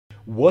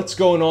What's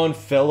going on,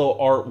 fellow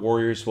art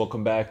warriors?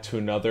 Welcome back to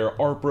another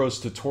Art Bros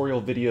tutorial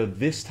video.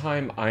 This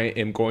time I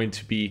am going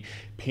to be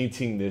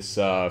painting this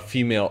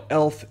female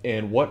elf,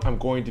 and what I'm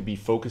going to be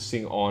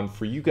focusing on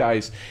for you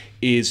guys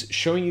is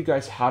showing you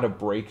guys how to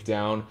break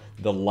down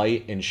the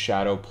light and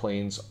shadow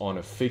planes on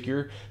a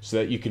figure so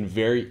that you can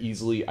very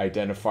easily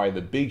identify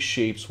the big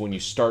shapes when you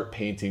start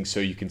painting, so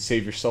you can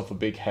save yourself a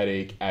big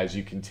headache as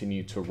you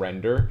continue to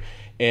render.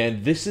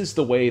 And this is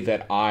the way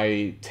that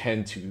I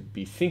tend to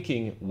be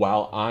thinking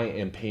while I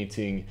am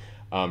painting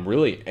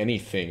really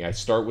anything. I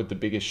start with the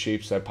biggest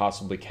shapes I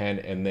possibly can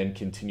and then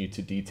continue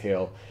to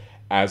detail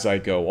as I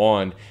go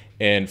on.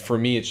 And for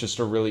me, it's just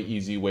a really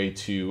easy way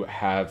to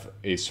have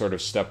a sort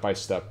of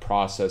step-by-step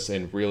process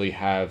and really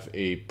have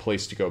a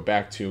place to go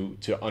back to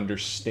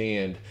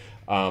understand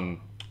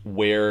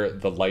where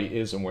the light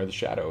is and where the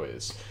shadow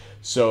is.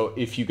 So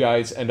if you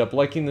guys end up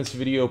liking this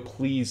video,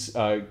 please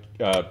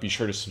be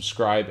sure to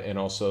subscribe and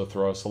also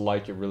throw us a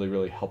like. It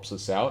really helps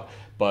us out.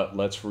 But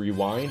let's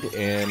rewind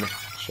and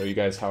show you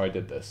guys how I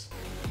did this.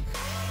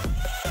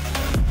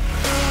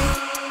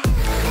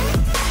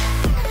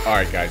 All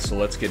right, guys, so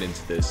let's get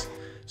into this.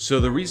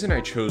 So the reason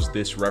I chose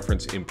this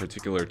reference in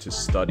particular to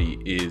study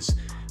is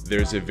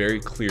there's a very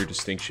clear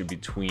distinction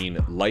between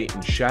light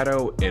and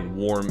shadow and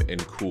warm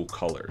and cool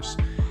colors.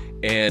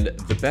 And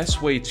the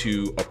best way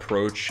to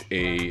approach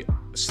a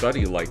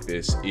study like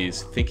this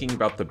is thinking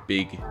about the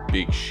big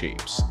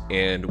shapes.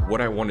 And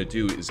what I want to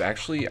do is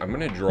actually, I'm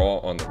going to draw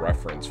on the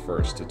reference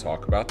first to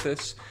talk about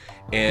this.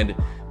 And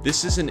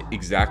this isn't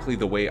exactly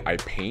the way I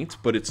paint,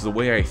 but it's the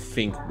way I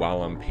think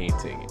while I'm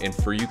painting. And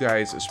for you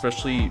guys,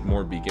 especially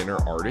more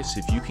beginner artists,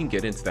 if you can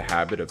get into the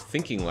habit of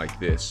thinking like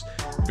this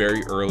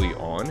very early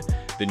on,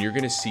 then you're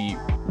going to see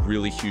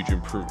really huge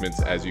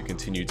improvements as you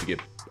continue to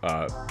get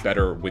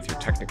better with your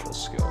technical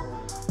skill.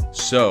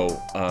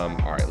 So, all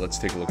right, let's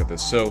take a look at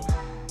this. So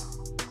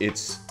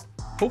it's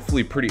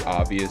hopefully pretty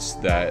obvious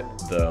that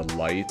the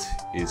light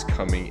is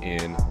coming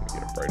in. Let me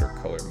get a brighter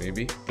color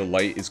maybe. The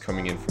light is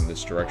coming in from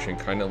this direction,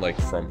 kind of like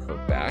from her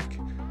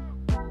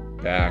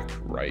back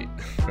right.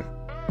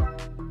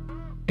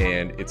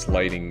 And it's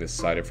lighting this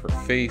side of her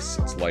face,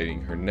 it's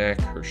lighting her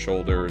neck, her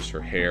shoulders, her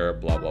hair,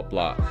 blah, blah,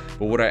 blah.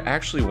 But what I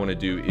actually want to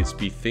do is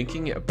be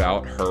thinking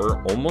about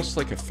her almost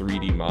like a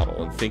 3D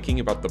model and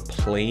thinking about the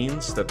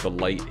planes that the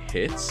light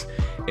hits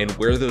and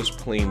where those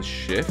planes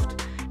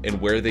shift and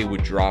where they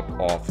would drop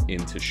off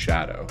into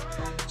shadow.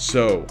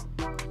 So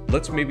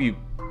let's maybe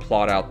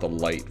plot out the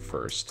light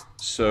first.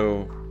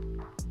 So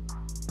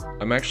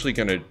I'm actually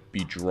going to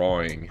be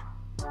drawing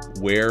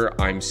where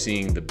I'm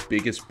seeing the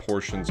biggest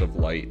portions of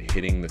light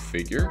hitting the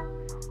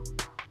figure.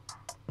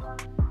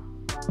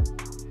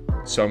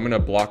 So I'm going to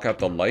block out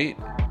the light,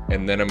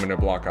 and then I'm going to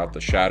block out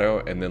the shadow,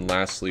 and then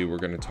lastly we're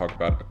going to talk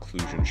about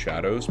occlusion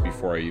shadows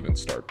before I even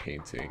start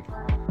painting.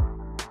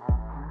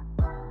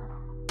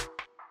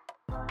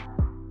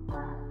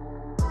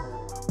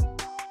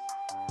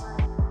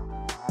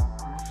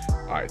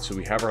 Alright, so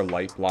we have our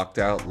light blocked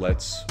out.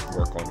 Let's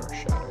work on our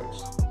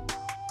shadows.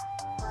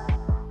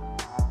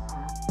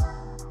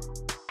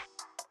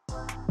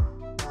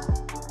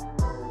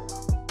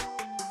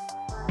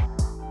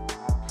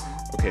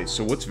 Okay,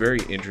 so what's very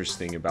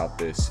interesting about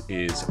this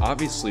is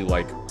obviously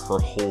like her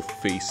whole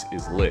face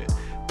is lit,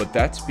 but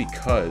that's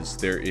because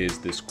there is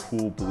this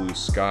cool blue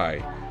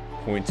sky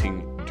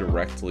pointing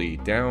directly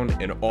down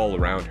and all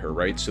around her,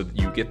 right? So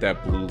you get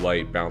that blue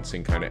light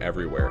bouncing kind of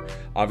everywhere.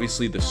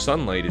 Obviously the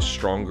sunlight is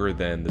stronger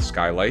than the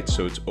skylight,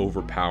 so it's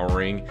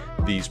overpowering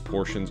these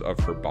portions of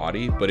her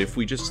body. But if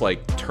we just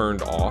like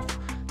turned off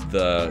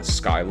the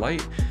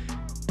skylight,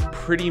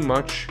 pretty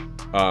much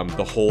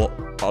the whole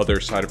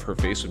other side of her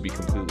face would be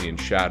completely in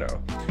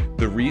shadow.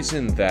 The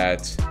reason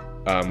that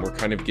we're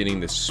kind of getting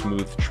this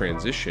smooth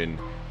transition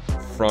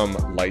from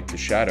light to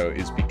shadow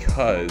is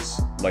because,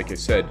 like I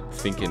said,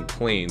 think in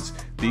planes.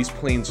 These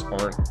planes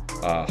aren't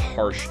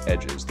harsh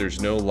edges.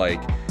 There's no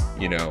like,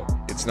 you know,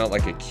 it's not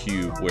like a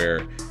cube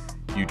where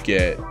you'd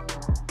get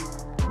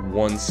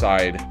one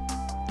side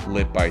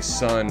lit by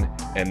sun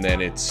and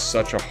then it's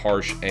such a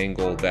harsh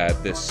angle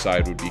that this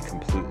side would be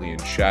completely in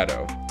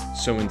shadow.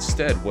 So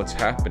instead, what's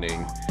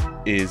happening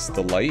is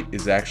the light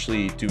is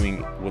actually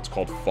doing what's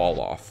called fall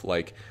off.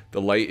 Like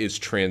the light is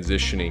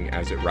transitioning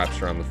as it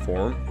wraps around the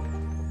form,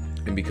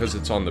 and because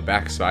it's on the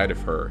back side of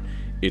her,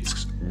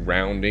 it's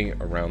rounding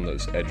around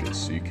those edges.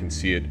 So you can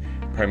see it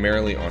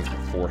primarily on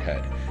her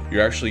forehead.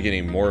 You're actually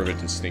getting more of a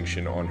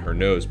distinction on her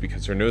nose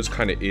because her nose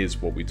kind of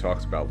is what we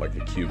talked about, like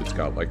a cube. It's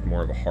got like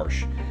more of a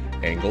harsh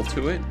angle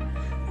to it,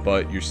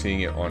 but you're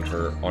seeing it on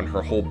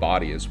her whole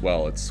body as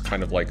well. It's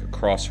kind of like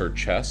across her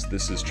chest.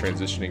 This is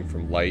transitioning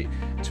from light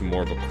to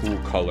more of a cool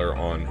color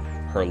on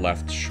her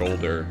left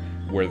shoulder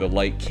where the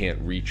light can't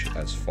reach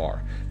as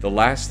far. The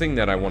last thing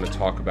that I want to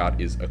talk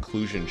about is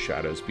occlusion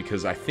shadows,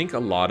 because I think a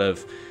lot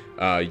of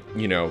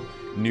you know,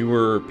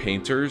 newer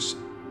painters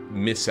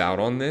miss out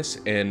on this,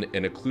 and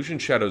occlusion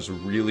shadows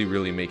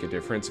really make a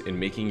difference in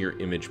making your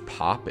image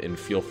pop and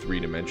feel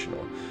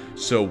three-dimensional.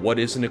 So what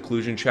is an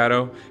occlusion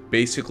shadow?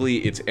 Basically,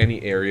 it's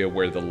any area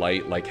where the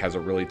light like has a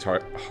really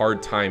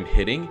hard time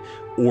hitting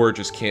or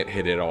just can't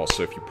hit at all.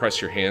 So if you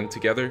press your hand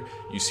together,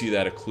 you see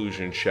that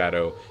occlusion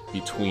shadow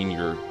between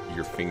your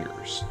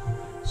fingers.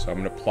 So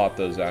I'm going to plot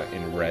those out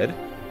in red.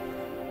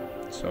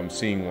 So I'm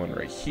seeing one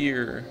right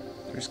here.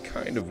 There's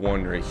kind of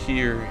one right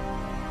here,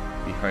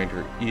 behind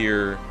her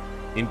ear,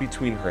 in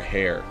between her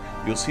hair.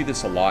 You'll see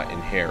this a lot in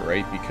hair,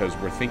 right? Because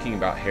we're thinking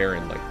about hair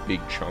in like big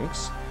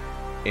chunks,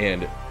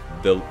 and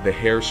the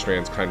hair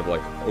strands kind of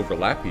like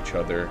overlap each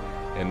other,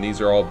 and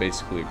these are all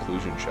basically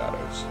occlusion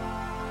shadows.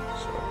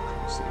 So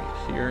I'm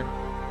seeing here.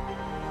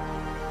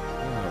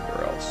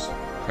 Where else?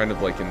 Kind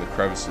of like in the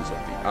crevices of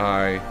the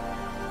eye.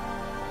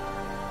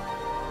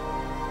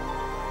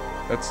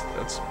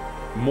 That's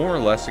more or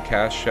less a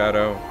cast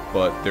shadow,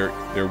 but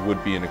there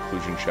would be an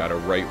occlusion shadow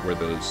right where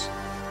those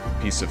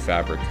pieces of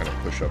fabric kind of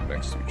push up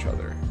next to each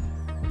other.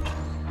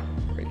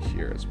 Right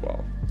here as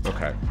well.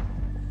 Okay.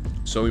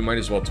 So we might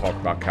as well talk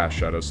about cast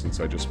shadows since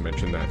I just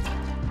mentioned that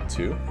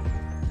too.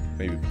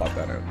 Maybe plot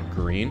that out in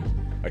green.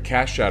 A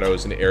cast shadow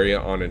is an area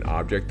on an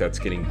object that's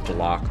getting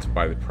blocked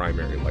by the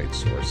primary light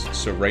source.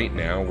 So right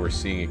now we're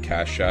seeing a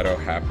cast shadow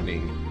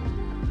happening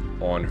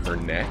on her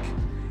neck.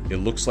 It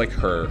looks like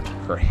her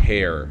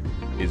hair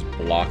is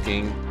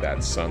blocking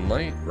that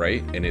sunlight,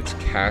 right? And it's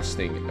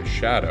casting a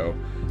shadow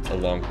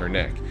along her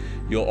neck.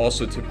 You'll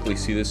also typically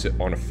see this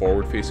on a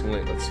forward-facing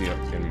light. Let's see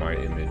in my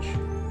image.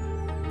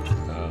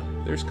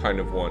 There's kind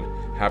of one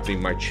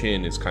happening. My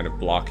chin is kind of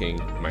blocking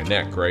my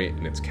neck, right?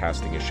 And it's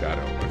casting a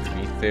shadow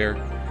underneath there.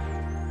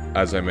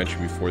 As I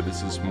mentioned before,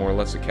 this is more or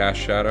less a cast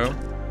shadow.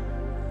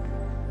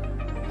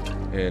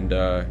 And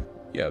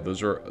yeah,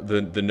 those are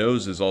the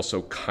nose is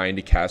also kind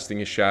of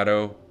casting a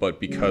shadow, but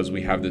because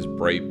we have this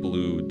bright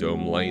blue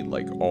dome light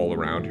like all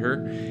around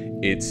her,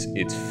 it's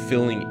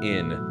filling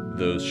in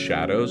those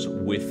shadows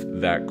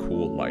with that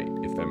cool light,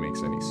 if that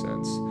makes any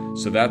sense.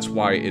 So that's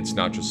why it's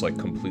not just like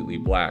completely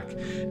black.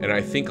 And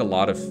I think a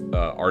lot of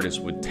artists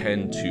would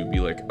tend to be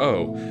like,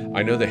 oh,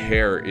 I know the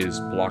hair is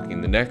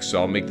blocking the neck,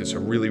 so I'll make this a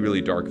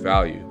really dark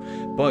value.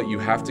 But you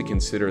have to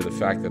consider the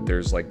fact that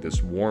there's like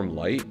this warm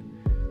light.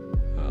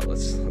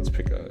 Let's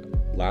pick a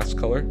last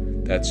color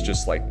that's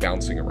just like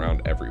bouncing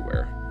around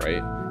everywhere,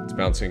 right? It's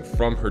bouncing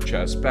from her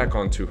chest back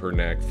onto her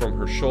neck, from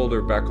her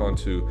shoulder back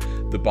onto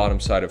the bottom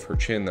side of her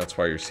chin. That's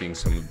why you're seeing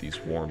some of these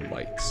warm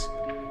lights.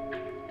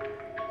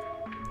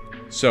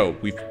 So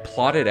we've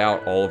plotted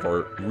out all of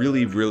our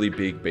really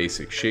big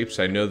basic shapes.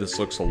 I know this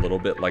looks a little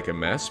bit like a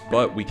mess,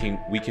 but we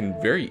can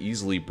very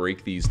easily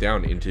break these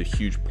down into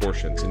huge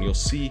portions. And you'll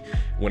see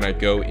when I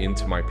go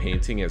into my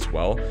painting as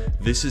well,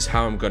 this is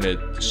how I'm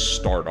gonna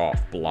start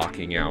off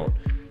blocking out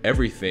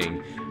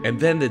everything, and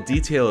then the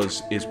detail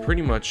is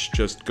pretty much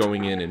just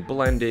going in and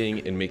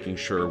blending and making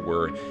sure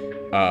we're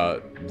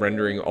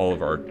rendering all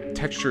of our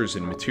textures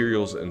and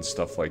materials and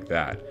stuff like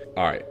that.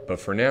 All right, but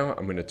for now,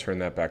 I'm gonna turn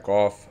that back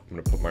off. I'm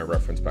gonna put my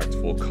reference back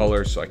to full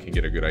color so I can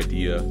get a good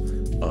idea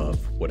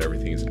of what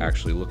everything is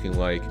actually looking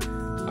like.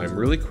 I'm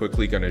really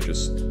quickly gonna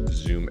just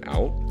zoom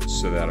out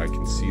so that I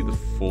can see the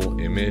full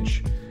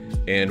image.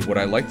 And what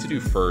I like to do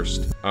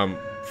first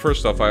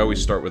off, I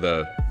always start with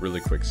a really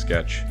quick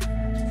sketch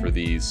for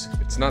these.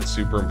 It's not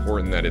super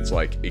important that it's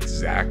like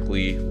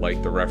exactly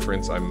like the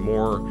reference. I'm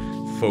more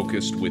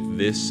focused with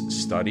this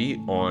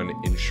study on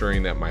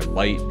ensuring that my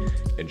light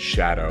and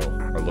shadow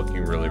are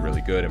looking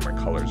really good and my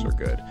colors are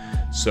good.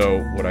 So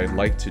what I'd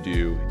like to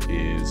do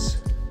is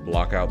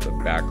block out the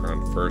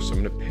background first.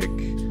 I'm gonna pick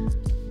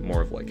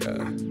more of like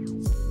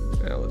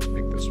let's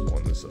pick this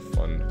one. This is a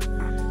fun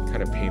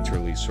kind of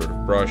painterly sort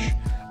of brush.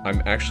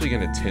 I'm actually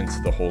gonna tint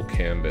the whole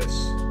canvas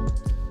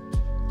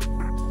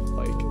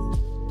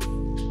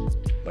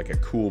like a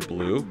cool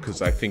blue,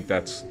 because I think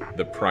that's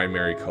the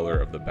primary color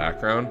of the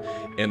background.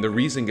 And the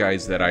reason,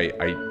 guys, that I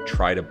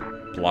try to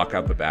block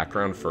out the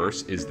background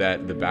first is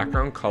that the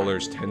background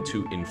colors tend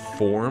to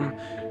inform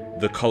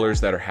the colors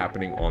that are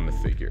happening on the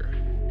figure.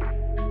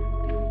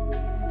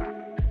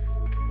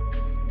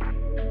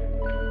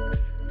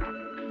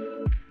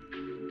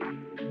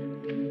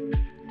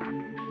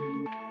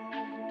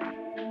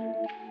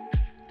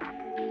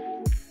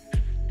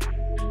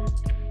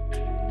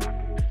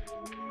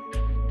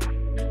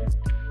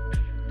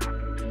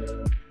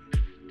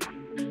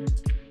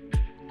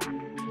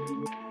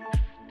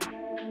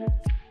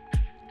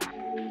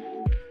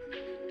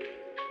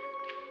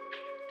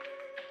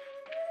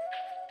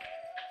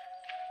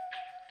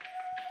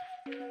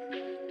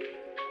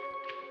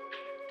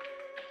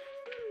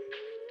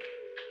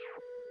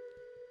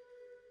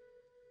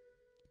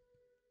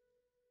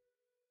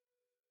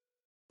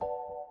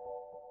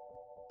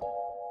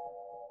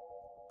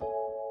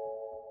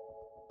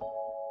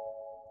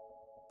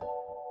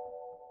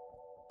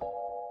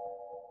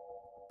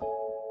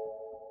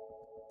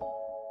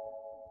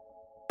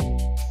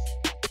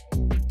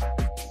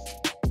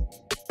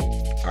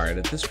 All right,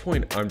 at this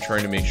point, I'm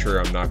trying to make sure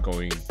I'm not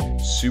going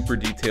super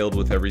detailed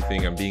with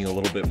everything. I'm being a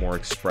little bit more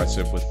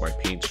expressive with my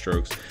paint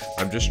strokes.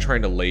 I'm just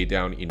trying to lay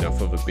down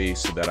enough of a base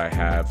so that I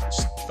have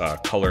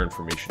color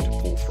information to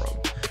pull from.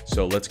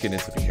 So let's get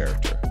into the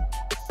character.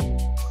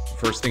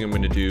 First thing I'm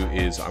going to do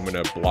is I'm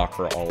going to block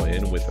her all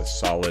in with a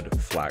solid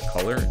flat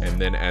color, and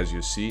then as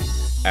you'll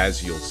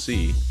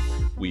see,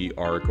 we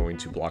are going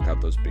to block out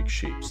those big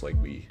shapes like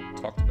we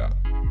talked about.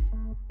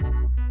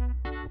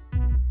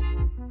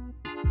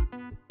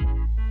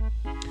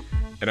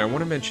 And I want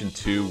to mention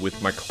too,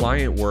 with my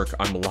client work,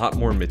 I'm a lot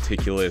more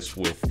meticulous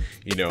with,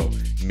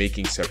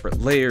 making separate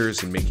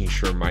layers and making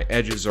sure my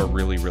edges are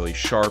really, really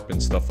sharp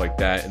and stuff like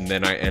that. And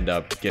then I end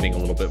up getting a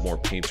little bit more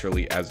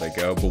painterly as I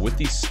go. But with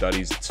these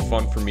studies, it's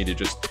fun for me to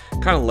just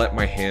kind of let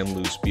my hand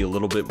loose, be a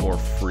little bit more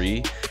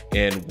free.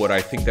 And what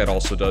I think that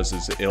also does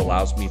is it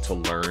allows me to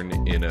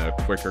learn in a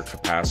quicker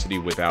capacity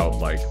without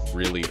like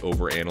really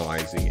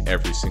overanalyzing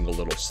every single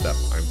little step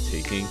I'm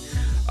taking.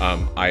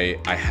 I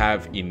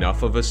have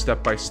enough of a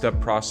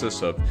step-by-step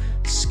process of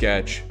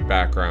sketch,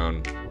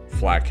 background,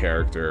 flat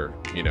character,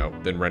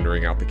 then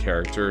rendering out the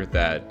character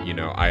that,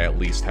 I at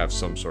least have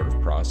some sort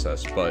of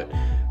process. But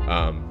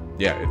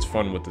yeah, it's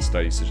fun with the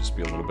studies to just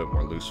be a little bit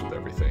more loose with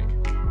everything.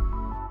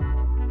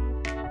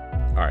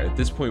 All right, at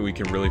this point we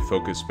can really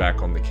focus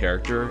back on the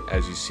character.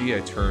 As you see, I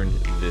turned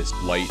this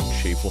light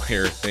shape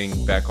layer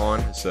thing back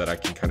on so that I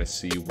can kind of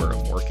see where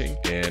I'm working.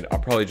 And I'll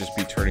probably just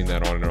be turning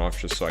that on and off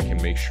just so I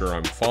can make sure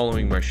I'm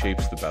following my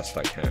shapes the best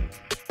I can.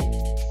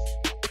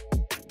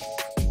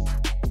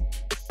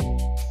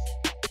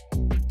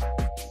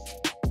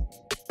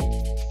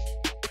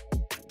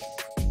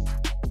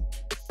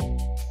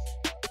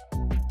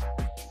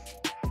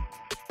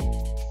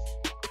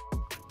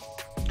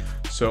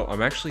 So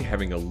I'm actually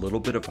having a little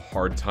bit of a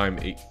hard time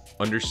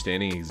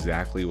understanding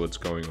exactly what's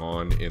going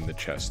on in the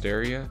chest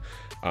area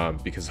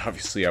because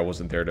obviously I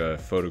wasn't there to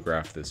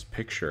photograph this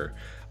picture.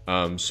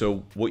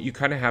 So what you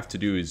kind of have to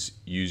do is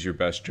use your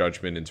best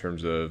judgment in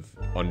terms of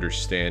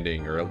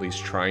understanding, or at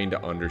least trying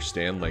to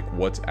understand like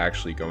what's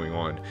actually going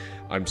on.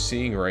 I'm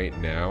seeing right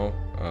now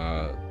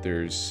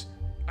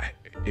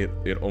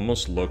it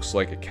almost looks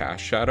like a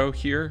cast shadow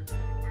here.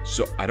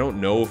 So I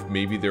don't know if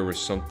maybe there was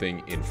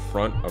something in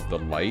front of the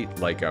light,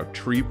 like a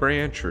tree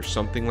branch or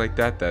something like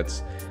that,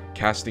 that's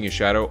casting a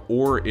shadow,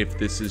 or if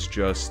this is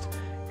just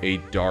a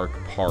dark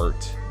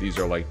part. These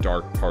are like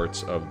dark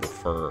parts of the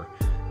fur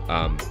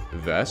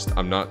vest.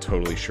 I'm not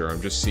totally sure.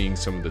 I'm just seeing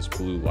some of this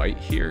blue light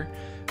here,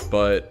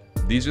 but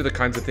these are the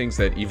kinds of things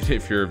that even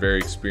if you're a very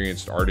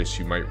experienced artist,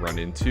 you might run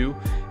into,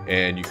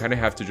 and you kind of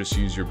have to just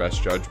use your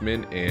best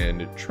judgment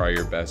and try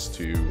your best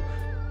to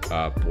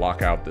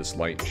block out this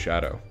light and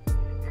shadow.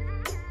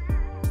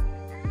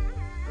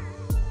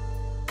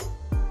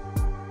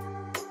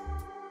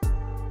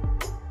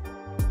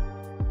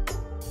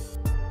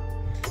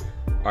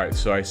 Alright,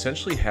 so I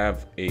essentially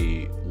have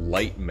a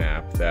light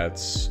map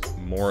that's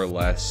more or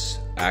less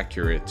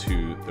accurate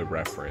to the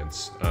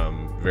reference.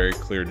 Very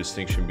clear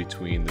distinction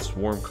between this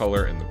warm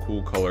color and the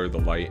cool color, the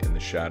light and the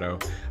shadow.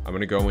 I'm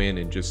going to go in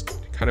and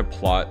just kind of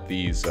plot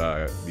these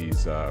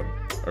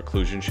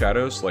occlusion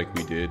shadows like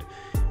we did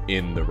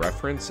in the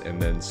reference,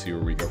 and then see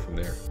where we go from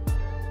there.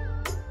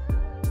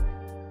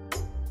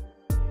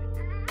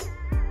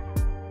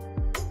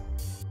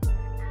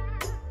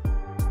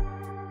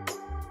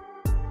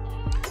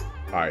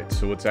 Alright,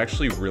 so what's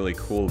actually really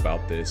cool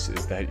about this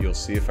is that you'll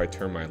see if I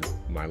turn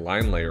my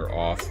line layer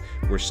off,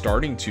 we're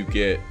starting to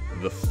get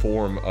the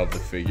form of the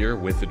figure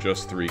with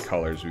just three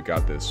colors. We've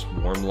got this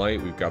warm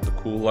light, we've got the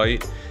cool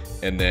light,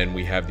 and then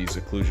we have these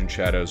occlusion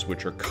shadows,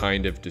 which are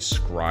kind of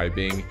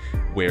describing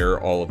where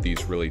all of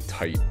these really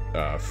tight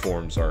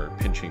forms are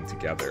pinching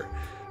together.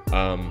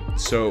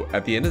 So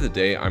at the end of the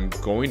day, I'm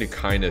going to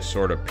kind of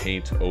sort of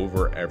paint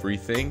over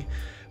everything,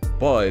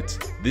 but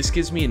this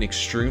gives me an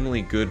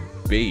extremely good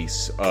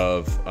base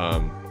of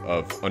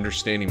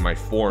understanding my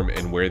form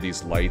and where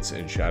these lights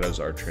and shadows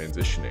are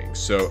transitioning.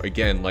 So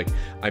again, like,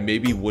 I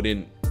maybe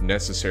wouldn't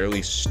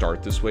necessarily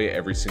start this way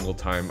every single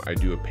time I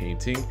do a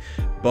painting,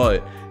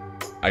 but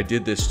I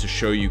did this to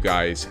show you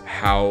guys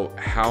how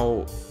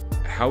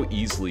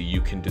easily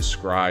you can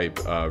describe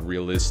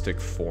realistic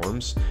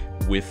forms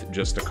with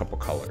just a couple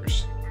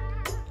colors.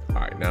 All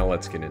right, now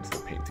let's get into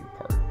the painting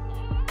part.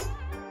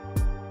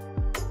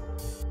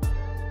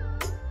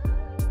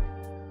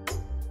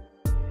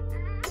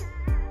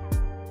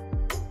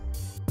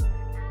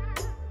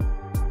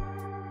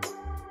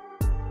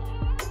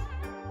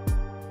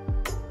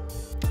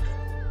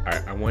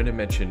 Alright, I wanted to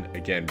mention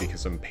again,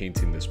 because I'm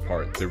painting this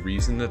part, the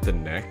reason that the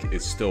neck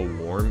is still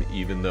warm,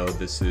 even though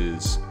this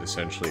is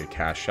essentially a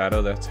cast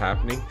shadow that's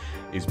happening,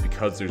 is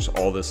because there's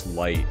all this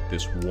light,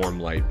 this warm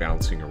light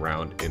bouncing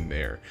around in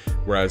there.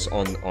 Whereas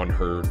on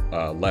her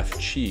left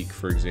cheek,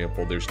 for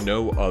example, there's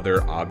no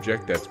other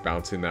object that's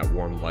bouncing that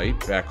warm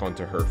light back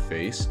onto her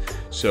face.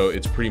 So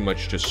it's pretty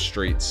much just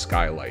straight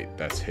skylight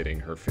that's hitting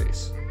her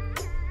face.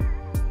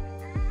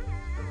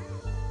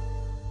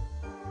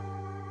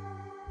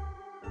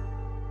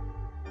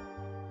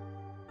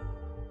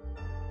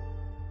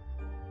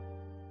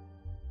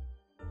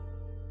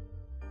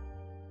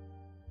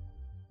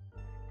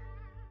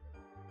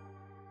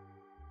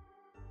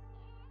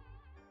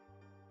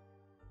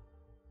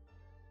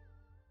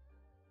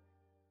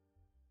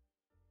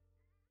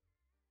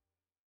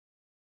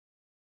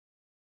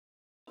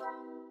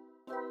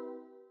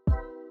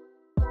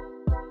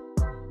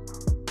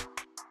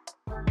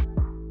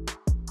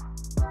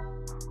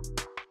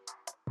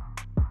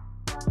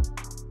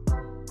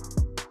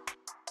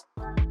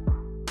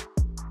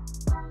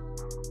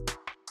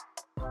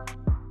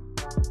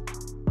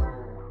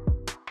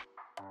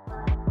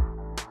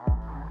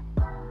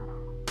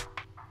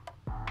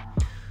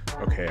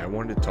 Okay, I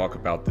wanted to talk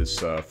about this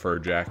fur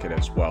jacket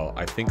as well.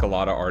 I think a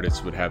lot of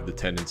artists would have the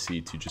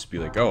tendency to just be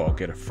like, oh, I'll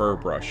get a fur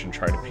brush and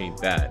try to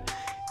paint that.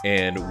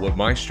 And what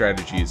my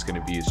strategy is going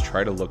to be is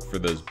try to look for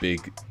those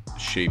big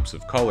shapes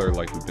of color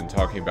like we've been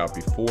talking about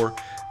before,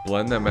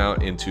 blend them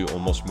out into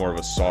almost more of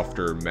a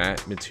softer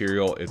matte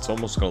material. It's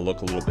almost going to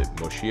look a little bit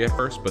mushy at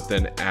first, but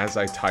then as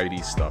I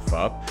tidy stuff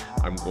up,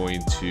 I'm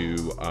going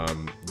to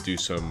do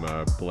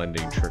some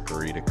blending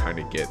trickery to kind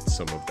of get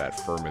some of that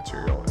fur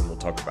material, and we'll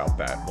talk about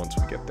that once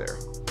we get there.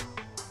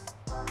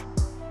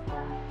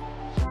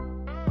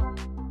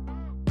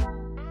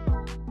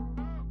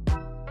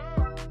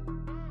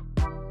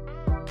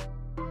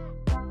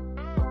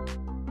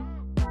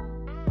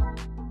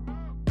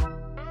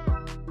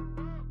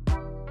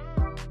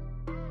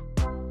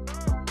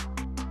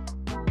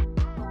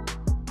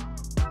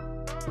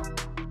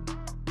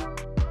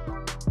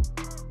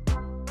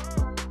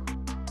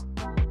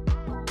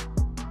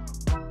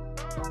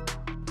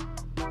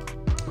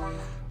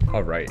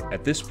 All right,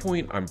 at this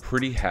point, I'm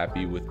pretty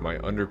happy with my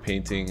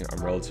underpainting.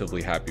 I'm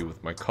relatively happy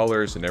with my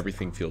colors, and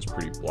everything feels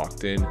pretty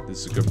blocked in.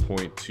 This is a good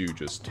point to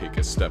just take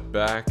a step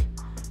back,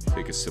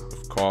 take a sip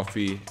of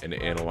coffee, and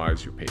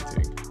analyze your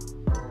painting.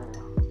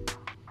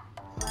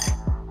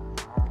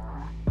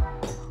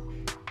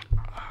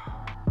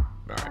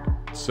 All right,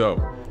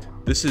 so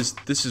this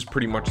is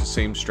pretty much the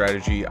same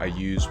strategy I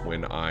use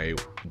when I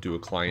do a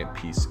client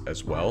piece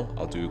as well.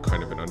 I'll do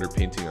kind of an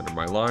underpainting under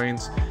my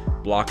lines,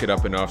 block it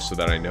up enough so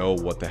that I know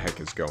what the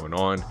heck is going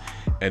on,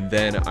 and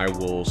then I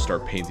will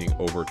start painting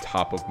over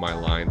top of my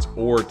lines,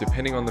 or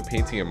depending on the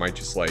painting, I might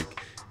just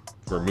like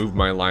remove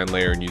my line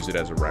layer and use it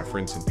as a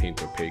reference and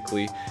paint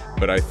opaquely.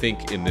 But I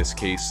think in this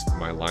case,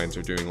 my lines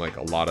are doing like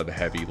a lot of the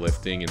heavy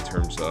lifting in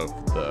terms of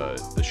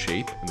the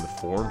shape and the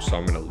form, so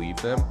I'm going to leave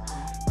them.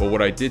 But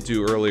what I did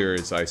do earlier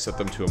is I set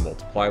them to a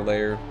multiply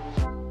layer.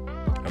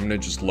 I'm gonna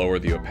just lower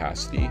the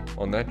opacity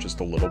on that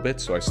just a little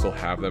bit, so I still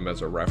have them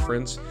as a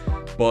reference,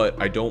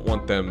 but I don't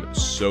want them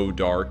so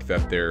dark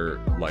that they're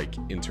like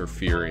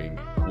interfering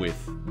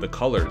with the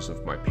colors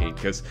of my paint,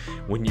 because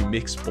when you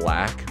mix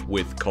black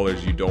with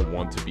colors you don't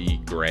want to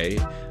be gray,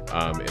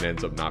 it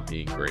ends up not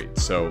being great.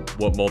 So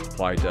what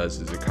multiply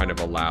does is it kind of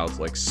allows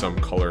like some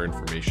color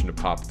information to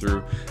pop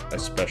through,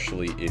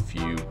 especially if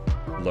you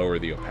lower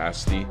the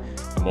opacity.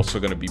 I'm also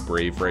going to be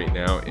brave right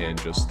now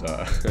and just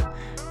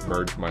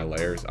merge my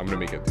layers. I'm going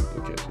to make a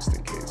duplicate just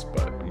in case,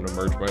 but I'm going to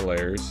merge my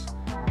layers.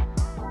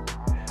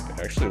 It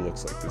actually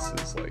looks like this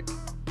is like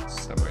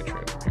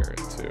semi-transparent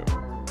too.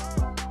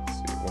 Let's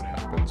see what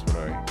happens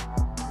when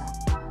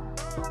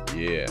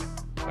yeah,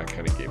 I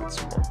kind of gave it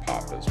some more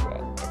pop as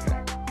well.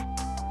 Okay,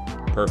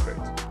 perfect.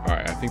 All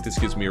right, I think this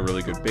gives me a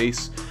really good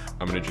base.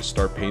 I'm going to just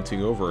start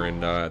painting over,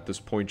 and at this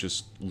point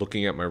just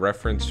looking at my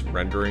reference,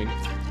 rendering,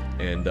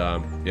 and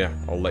yeah,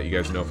 I'll let you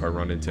guys know if I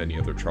run into any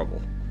other trouble.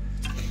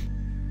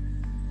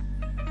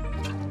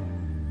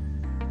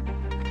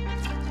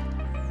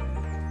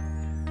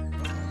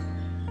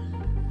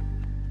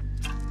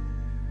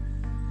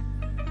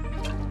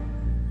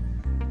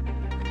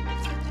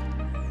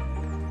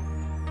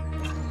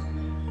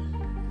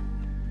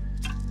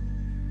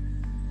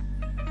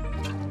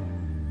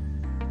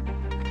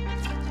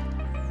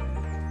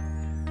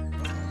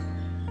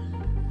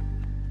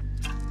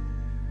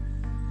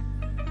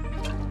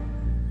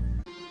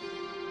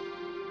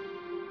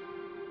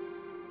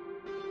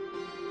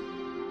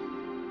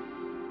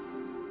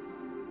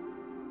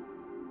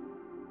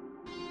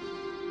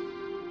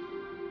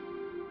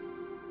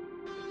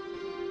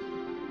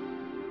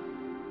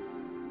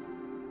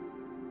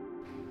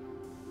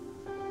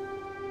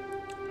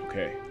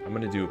 Okay, I'm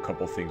gonna do a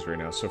couple things right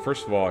now. So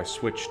first of all, I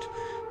switched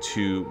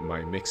to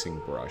my mixing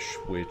brush,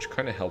 which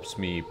kind of helps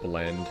me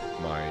blend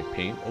my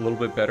paint a little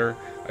bit better.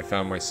 I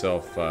found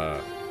myself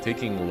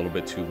taking a little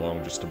bit too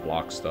long just to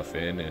block stuff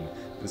in, and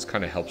this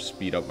kind of helps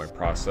speed up my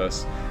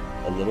process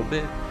a little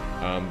bit.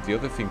 The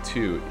other thing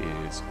too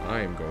is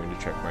I am going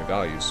to check my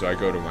values. So I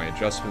go to my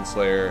adjustments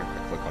layer,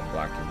 I click on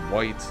black and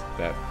white,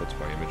 that puts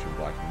my image in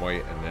black and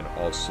white, and then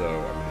also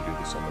I'm gonna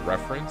do this on the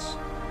reference.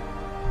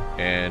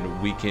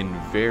 And we can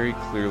very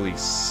clearly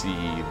see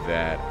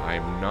that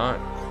I'm not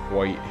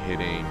quite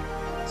hitting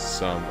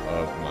some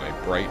of my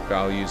bright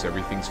values.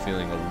 Everything's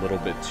feeling a little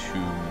bit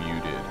too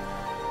muted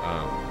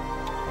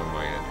on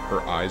my end.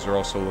 Her eyes are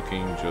also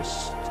looking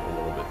just a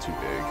little bit too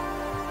big.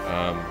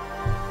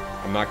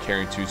 I'm not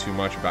caring too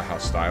much about how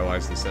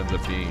stylized this ends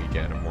up being.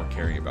 Again, I'm more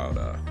caring about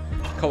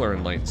color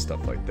and light and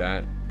stuff like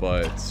that,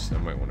 but I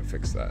might want to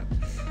fix that.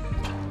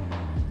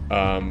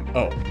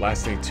 Oh,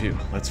 last thing too,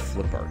 let's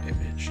flip our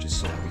image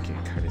just so that we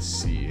can kind of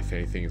see if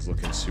anything is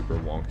looking super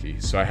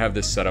wonky. So I have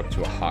this set up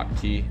to a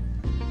hotkey.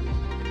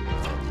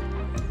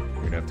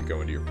 I'm even have to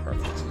go into your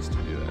preferences to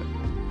do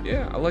that.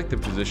 Yeah, I like the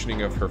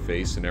positioning of her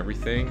face and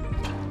everything.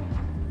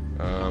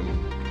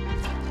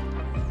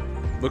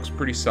 Looks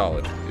pretty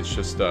solid. It's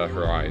just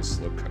her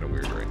eyes look kind of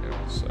weird right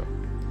now, so.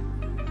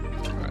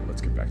 Alright,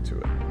 let's get back to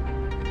it.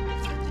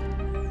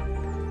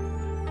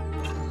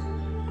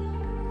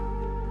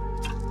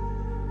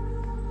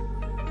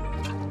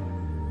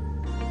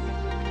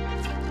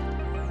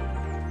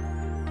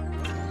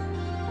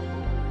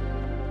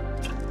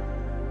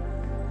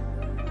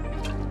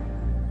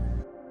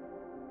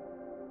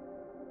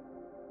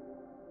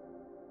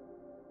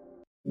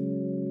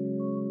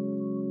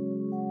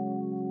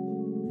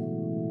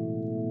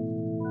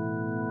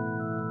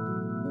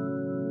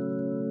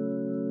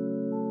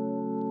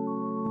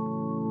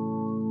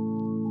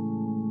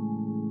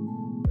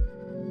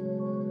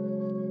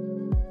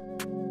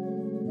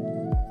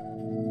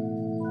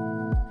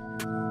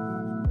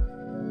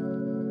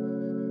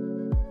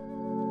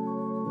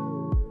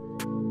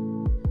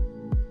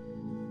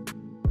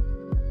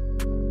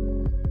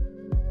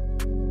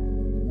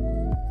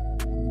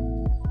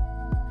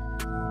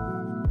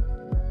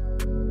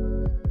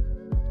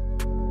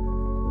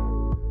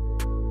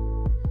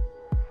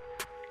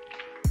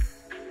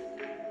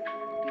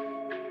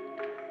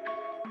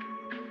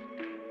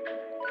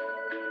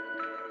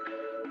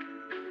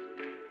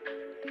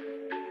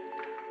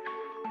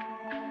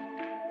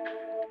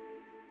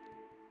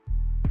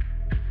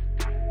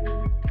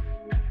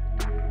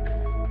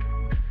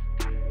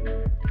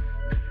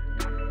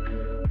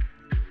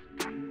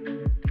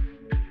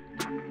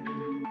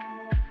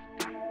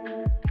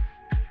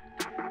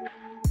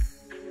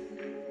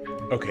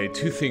 Okay,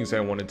 two things I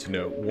wanted to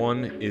note.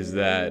 One is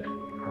that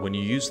when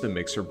you use the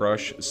mixer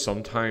brush,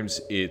 sometimes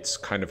it's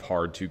kind of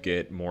hard to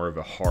get more of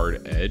a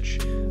hard edge.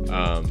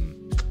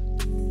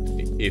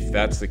 If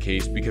that's the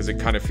case, because it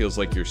kind of feels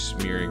like you're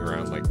smearing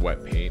around like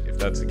wet paint. If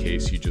that's the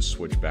case, you just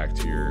switch back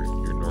to your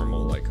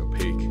normal like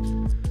opaque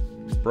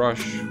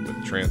brush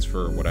with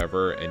transfer or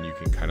whatever, and you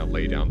can kind of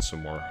lay down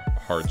some more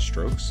hard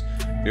strokes.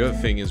 The other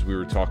thing is we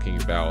were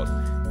talking about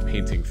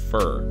painting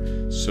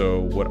fur. So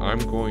what I'm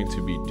going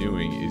to be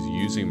doing is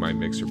using my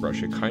mixer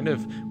brush. It kind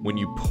of, when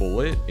you pull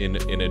it in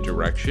a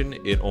direction,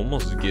 it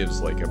almost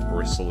gives like a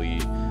bristly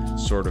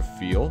sort of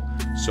feel.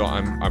 So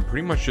I'm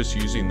pretty much just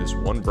using this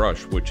one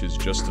brush, which is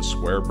just a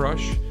square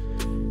brush,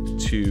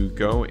 to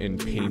go and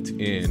paint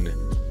in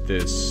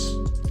this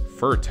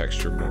fur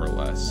texture more or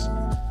less.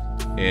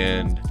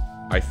 And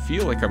I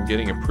feel like I'm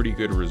getting a pretty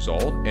good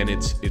result, and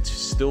it's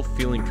still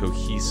feeling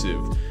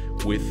cohesive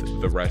with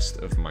the rest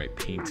of my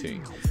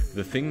painting.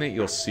 The thing that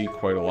you'll see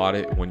quite a lot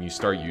when you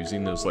start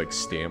using those like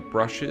stamp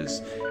brushes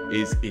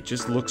is it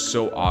just looks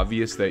so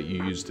obvious that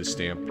you used a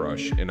stamp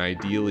brush, and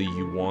ideally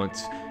you want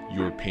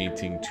your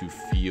painting to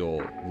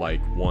feel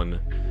like one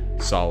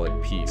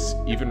solid piece.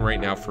 Even right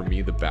now for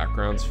me, the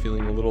background's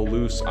feeling a little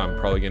loose. I'm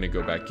probably going to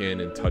go back in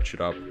and touch it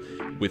up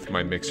with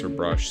my mixer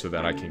brush so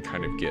that I can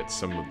kind of get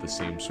some of the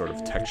same sort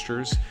of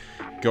textures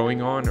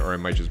going on, or I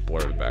might just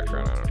blur the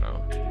background.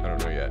 I don't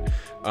know yet.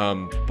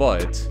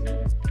 But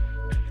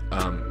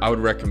I would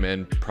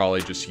recommend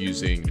probably just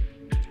using,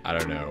 I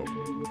don't know,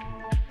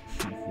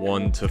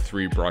 1 to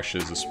 3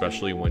 brushes,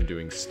 especially when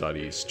doing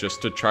studies,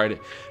 just to try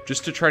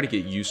to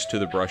get used to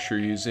the brush you're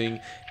using,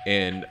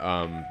 and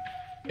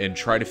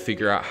try to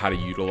figure out how to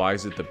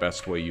utilize it the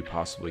best way you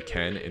possibly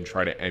can, and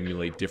try to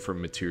emulate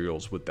different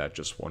materials with that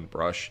just one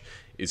brush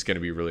is going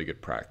to be really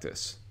good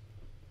practice.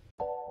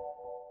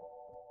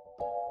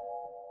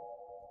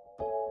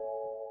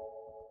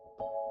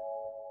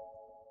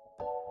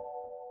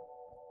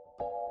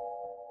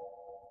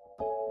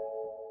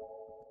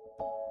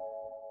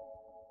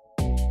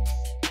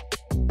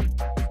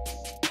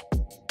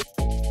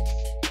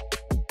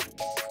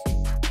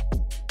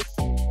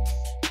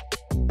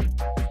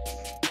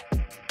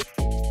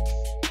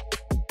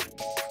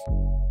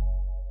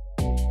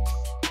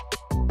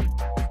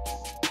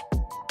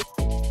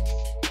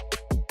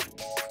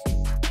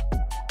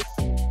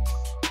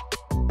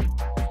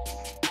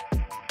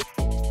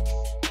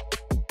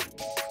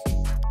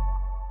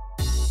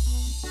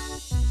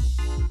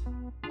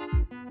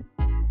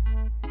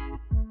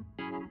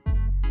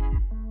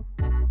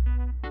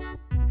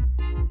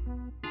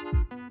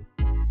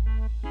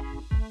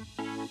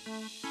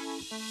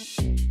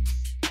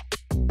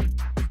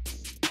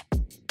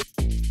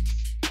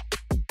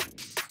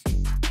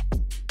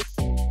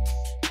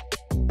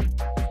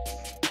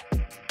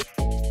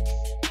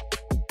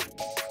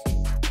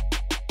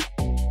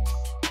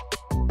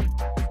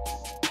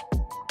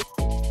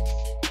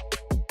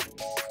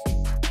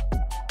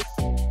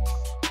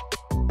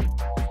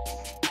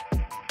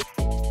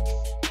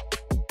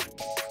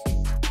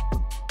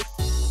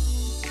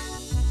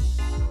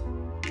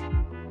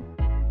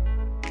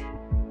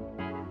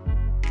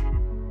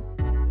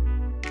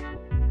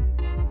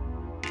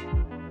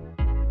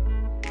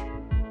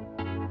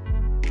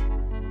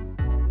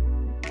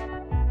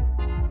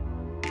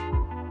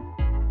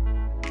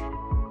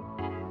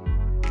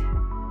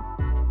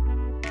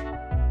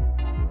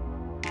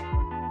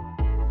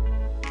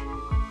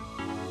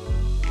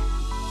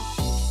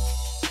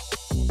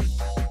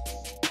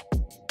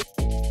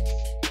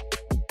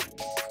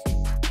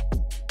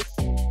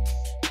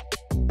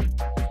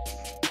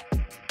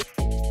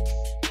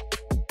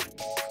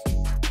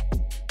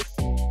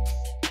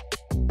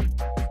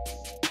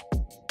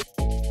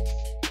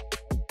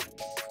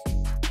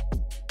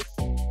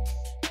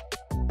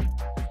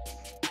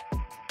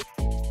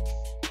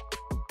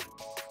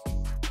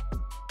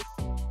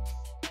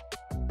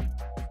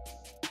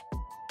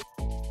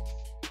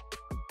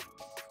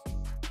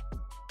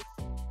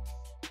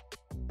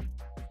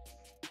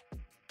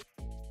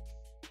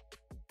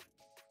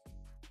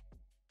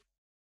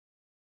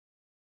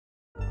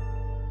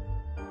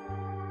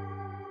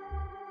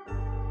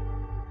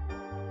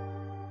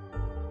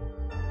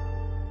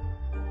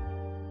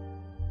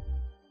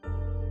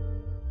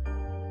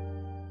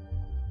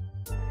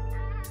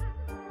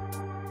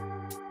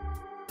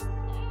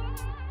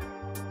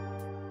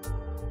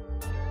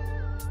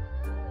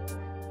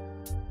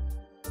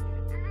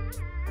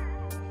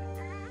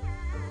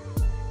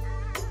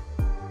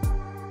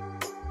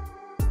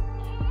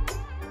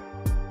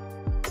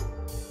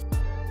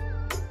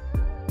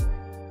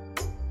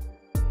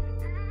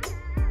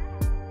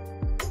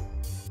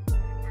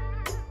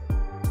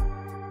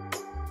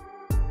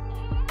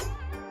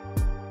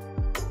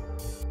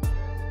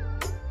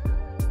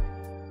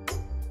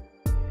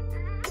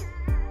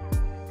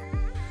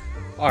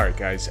 Alright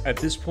guys, at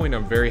this point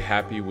I'm very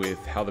happy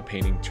with how the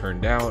painting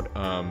turned out.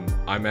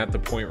 I'm at the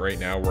point right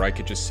now where I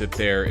could just sit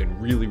there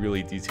and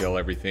really detail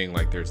everything,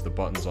 like there's the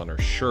buttons on her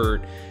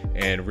shirt,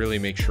 and really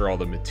make sure all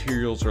the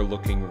materials are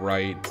looking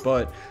right.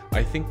 But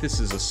I think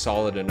this is a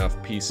solid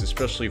enough piece,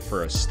 especially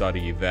for a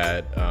study,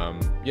 that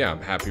yeah,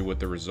 I'm happy with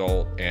the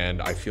result,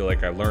 and I feel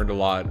like I learned a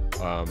lot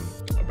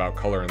about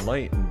color and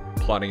light and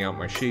plotting out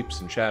my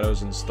shapes and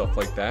shadows and stuff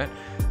like that,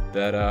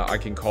 that I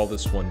can call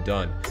this one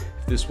done.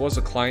 If this was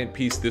a client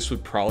piece, this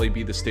would probably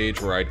be the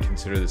stage where I'd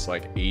consider this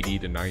like 80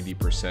 to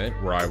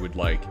 90%, where I would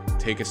like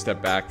take a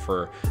step back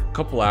for a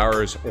couple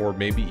hours or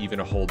maybe even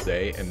a whole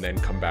day and then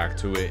come back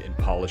to it and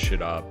polish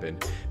it up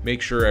and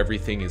make sure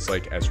everything is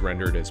like as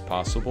rendered as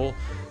possible.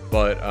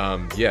 But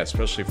yeah,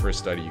 especially for a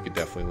study, you could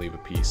definitely leave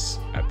a piece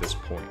at this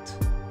point.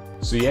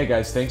 So yeah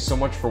guys, thanks so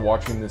much for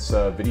watching this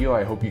video.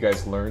 I hope you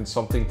guys learned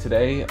something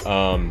today.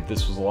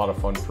 This was a lot of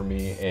fun for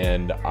me,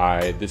 and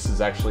this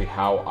is actually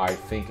how I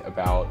think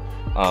about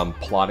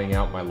plotting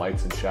out my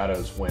lights and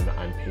shadows when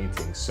I'm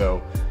painting. So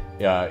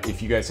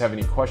if you guys have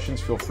any questions,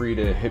 feel free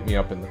to hit me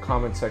up in the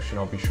comment section.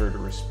 I'll be sure to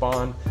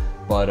respond.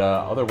 But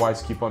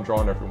otherwise, keep on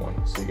drawing,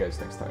 everyone. See you guys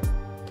next time.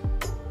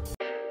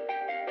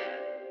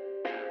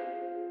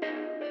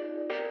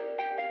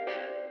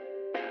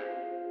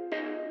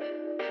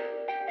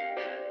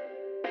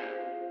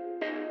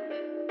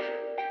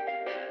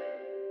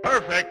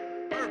 Perfect.